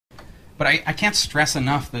But I can't stress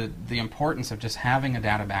enough the importance of just having a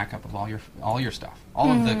data backup of all your stuff,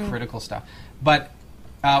 all of the critical stuff. But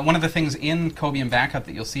one of the things in Cobian Backup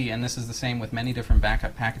that you'll see, and this is the same with many different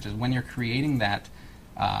backup packages, when you're creating that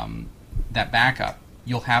that backup,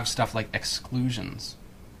 you'll have stuff like exclusions.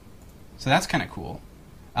 So that's kind of cool.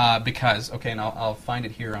 Because, okay, and I'll find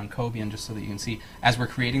it here on Cobian just so that you can see, as we're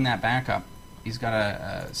creating that backup, he's got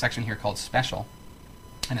a section here called Special,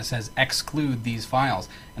 and it says exclude these files,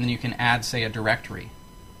 and then you can add, say, a directory,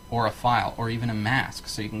 or a file, or even a mask,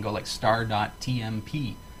 so you can go like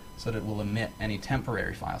star.tmp, so that it will omit any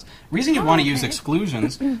temporary files. The reason you want to use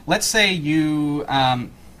exclusions, let's say you,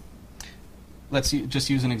 just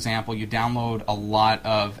use an example, you download a lot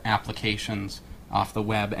of applications off the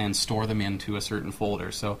web and store them into a certain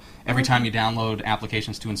folder. So every time you download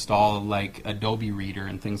applications to install, like Adobe Reader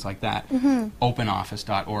and things like that,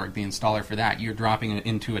 OpenOffice.org, the installer for that, you're dropping it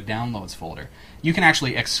into a downloads folder. You can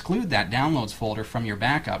actually exclude that downloads folder from your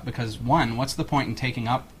backup because, one, what's the point in taking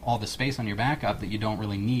up all the space on your backup that you don't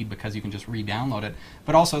really need because you can just re-download it?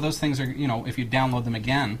 But also, those things are, you know, if you download them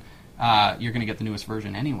again, you're going to get the newest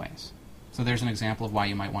version anyways. So there's an example of why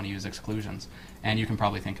you might want to use exclusions. And you can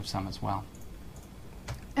probably think of some as well.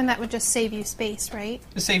 And that would just save you space, right?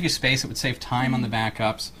 To save you space, it would save time on the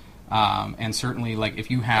backups, and certainly, like, if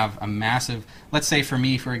you have a massive, let's say for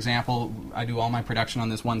me, for example, I do all my production on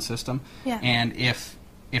this one system, and if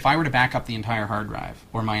I were to back up the entire hard drive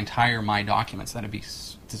or my entire My Documents, that'd be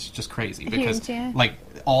just crazy because, like,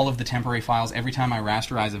 all of the temporary files, every time I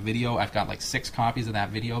rasterize a video, I've got like 6 copies of that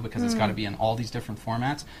video because it's got to be in all these different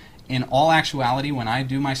formats. In all actuality, when I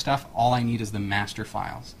do my stuff, all I need is the master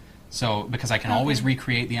files. So, because I can always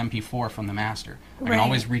recreate the MP4 from the master. I can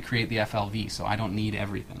always recreate the FLV, so I don't need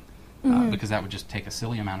everything. Because that would just take a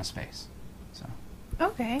silly amount of space. So.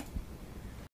 Okay.